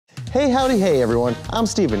Hey, howdy, hey everyone. I'm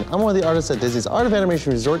Stephen. I'm one of the artists at Disney's Art of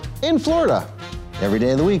Animation Resort in Florida. Every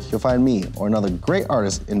day of the week, you'll find me or another great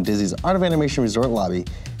artist in Disney's Art of Animation Resort lobby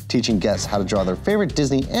teaching guests how to draw their favorite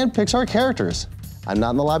Disney and Pixar characters. I'm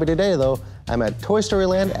not in the lobby today though. I'm at Toy Story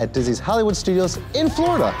Land at Disney's Hollywood Studios in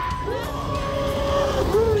Florida.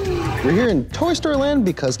 We're here in Toy Story Land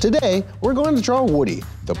because today we're going to draw Woody,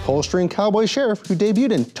 the pull-string cowboy sheriff who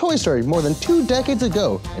debuted in Toy Story more than 2 decades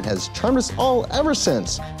ago and has charmed us all ever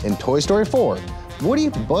since. In Toy Story 4, Woody,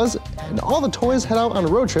 Buzz, and all the toys head out on a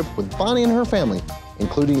road trip with Bonnie and her family,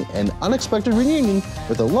 including an unexpected reunion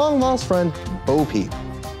with a long-lost friend, Bo Peep.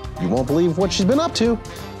 You won't believe what she's been up to.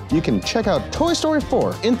 You can check out Toy Story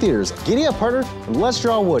 4 in theaters. Giddy-up, partner, and let's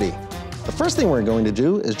draw Woody. The first thing we're going to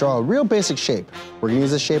do is draw a real basic shape. We're going to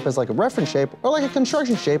use this shape as like a reference shape or like a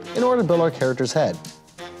construction shape in order to build our character's head.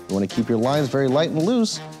 You want to keep your lines very light and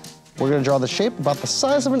loose. We're going to draw the shape about the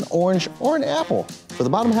size of an orange or an apple. For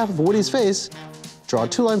the bottom half of Woody's face, draw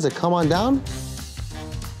 2 lines that come on down,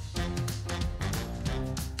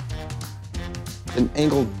 then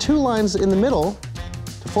angle 2 lines in the middle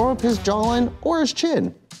to form up his jawline or his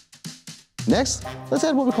chin. Next, let's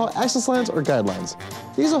add what we call axis lines or guidelines.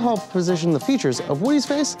 These will help position the features of Woody's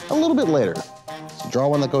face a little bit later. So draw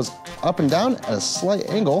one that goes up and down at a slight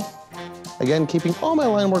angle. Again, keeping all my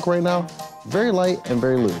line work right now very light and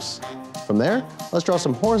very loose. From there, let's draw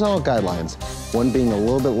some horizontal guidelines, one being a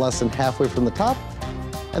little bit less than halfway from the top,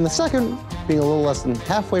 and the second being a little less than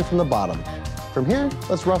halfway from the bottom. From here,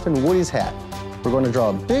 let's roughen Woody's hat. We're going to draw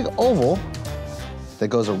a big oval that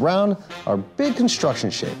goes around our big construction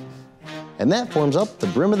shape, and that forms up the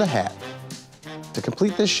brim of the hat. To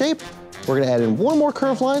complete this shape, we're going to add in one more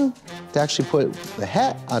curved line to actually put the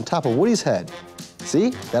hat on top of Woody's head. See,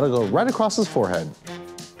 that'll go right across his forehead.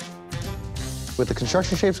 With the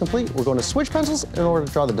construction shapes complete, we're going to switch pencils in order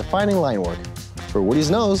to draw the defining line work. For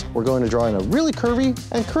Woody's nose, we're going to draw in a really curvy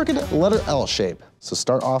and crooked letter L shape. So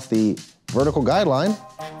start off the vertical guideline,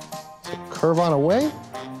 so curve on away,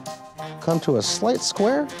 come to a slight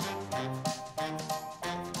square,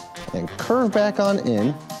 and curve back on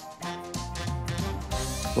in,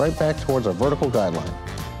 right back towards our vertical guideline.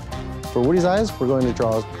 For Woody's eyes, we're going to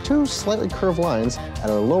draw 2 slightly curved lines at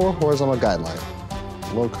our lower horizontal guideline. A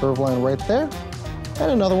little curved line right there,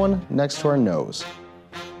 and another one next to our nose.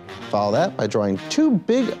 Follow that by drawing 2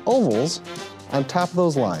 big ovals on top of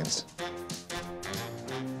those lines.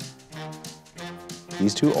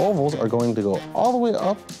 These 2 ovals are going to go all the way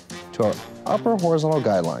up to our upper horizontal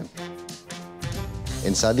guideline.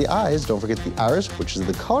 Inside the eyes, don't forget the iris, which is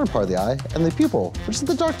the colored part of the eye, and the pupil, which is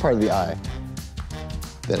the dark part of the eye.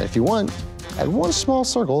 Then if you want, add 1 small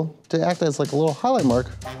circle to act as like a little highlight mark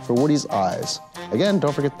for Woody's eyes. Again,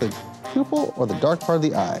 don't forget the pupil or the dark part of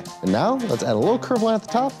the eye. And now, let's add a little curved line at the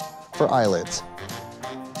top for eyelids.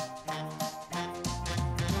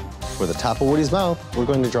 For the top of Woody's mouth, we're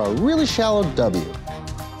going to draw a really shallow W.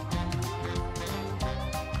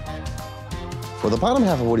 For the bottom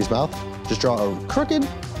half of Woody's mouth, just draw a crooked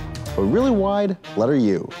but really wide letter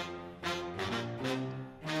U.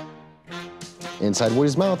 Inside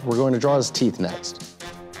Woody's mouth, we're going to draw his teeth next.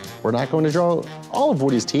 We're not going to draw all of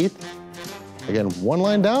Woody's teeth. Again, 1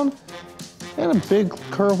 line down and a big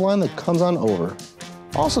curved line that comes on over.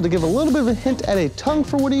 Also, to give a little bit of a hint at a tongue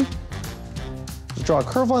for Woody, just draw a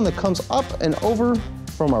curved line that comes up and over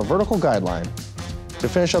from our vertical guideline. To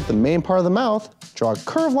finish up the main part of the mouth, draw a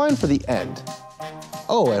curved line for the end.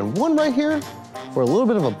 Oh, and one right here for a little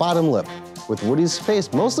bit of a bottom lip. With Woody's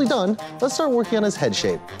face mostly done, let's start working on his head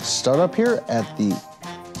shape. Start up here at the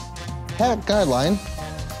hat guideline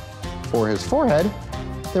for his forehead.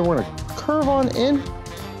 Then we're gonna curve on in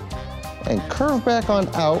and curve back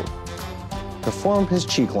on out to form his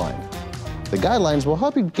cheek line. The guidelines will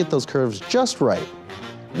help you get those curves just right.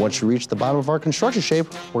 Once you reach the bottom of our construction shape,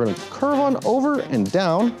 we're gonna curve on over and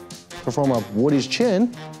down to form up Woody's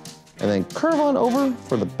chin, and then curve on over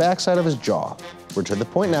for the back side of his jaw. We're to the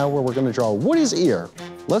point now where we're going to draw Woody's ear.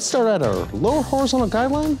 Let's start at our lower horizontal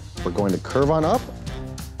guideline. We're going to curve on up,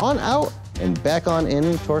 on out, and back on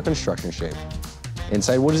in to our construction shape.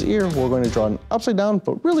 Inside Woody's ear, we're going to draw an upside down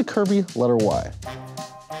but really curvy letter Y.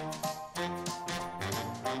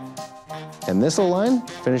 And this little line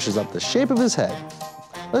finishes up the shape of his head.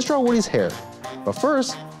 Let's draw Woody's hair. But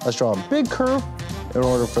first, let's draw a big curve in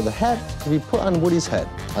order for the hat to be put on Woody's head.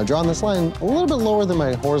 I've drawn this line a little bit lower than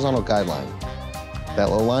my horizontal guideline. That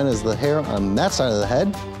little line is the hair on that side of the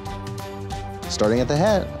head. Starting at the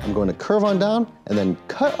hat, I'm going to curve on down and then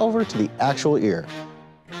cut over to the actual ear.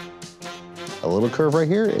 A little curve right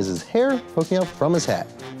here is his hair poking up from his hat.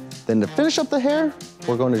 Then to finish up the hair,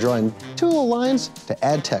 we're going to draw in 2 little lines to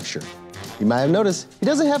add texture. You might have noticed he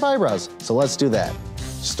doesn't have eyebrows, so let's do that.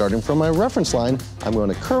 Starting from my reference line, I'm going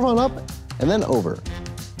to curve on up and then over.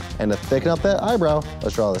 And to thicken up that eyebrow,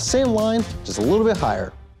 let's draw the same line, just a little bit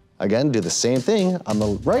higher. Again, do the same thing on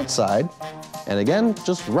the right side, and again,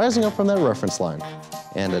 just rising up from that reference line.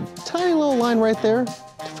 And a tiny little line right there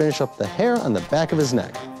to finish up the hair on the back of his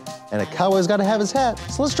neck. And a cowboy's gotta have his hat,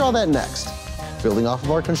 so let's draw that next. Building off of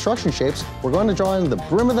our construction shapes, we're going to draw in the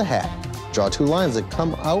brim of the hat. Draw 2 lines that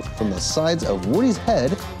come out from the sides of Woody's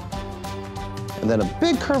head, and then a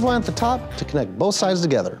big curved line at the top to connect both sides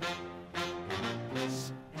together.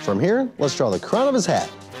 From here, let's draw the crown of his hat.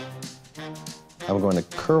 I'm going to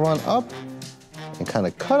curve on up and kind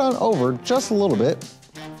of cut on over just a little bit.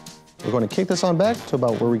 We're going to kick this on back to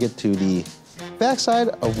about where we get to the backside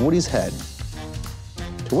of Woody's head,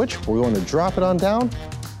 to which we're going to drop it on down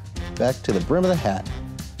back to the brim of the hat.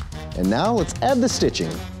 And now let's add the stitching.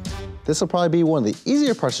 This will probably be one of the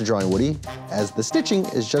easier parts of drawing Woody, as the stitching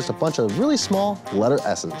is just a bunch of really small letter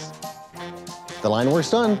S's. The line work's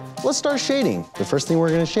done, let's start shading. The first thing we're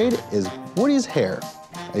gonna shade is Woody's hair.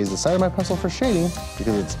 I use the side of my pencil for shading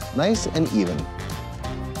because it's nice and even.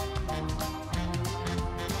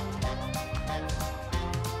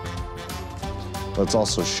 Let's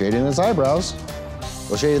also shade in his eyebrows.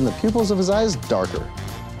 We'll shade in the pupils of his eyes darker.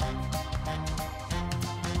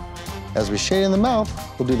 As we shade in the mouth,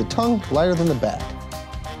 we'll do the tongue lighter than the back.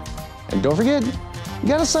 And don't forget, you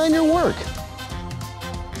gotta sign your work.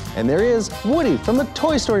 And there is Woody from the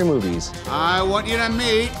Toy Story movies. I want you to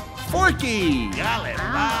meet Forky.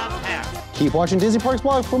 Keep watching Disney Parks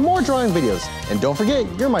Blog for more drawing videos. And don't forget,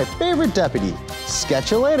 you're my favorite deputy.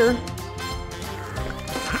 Sketch you later.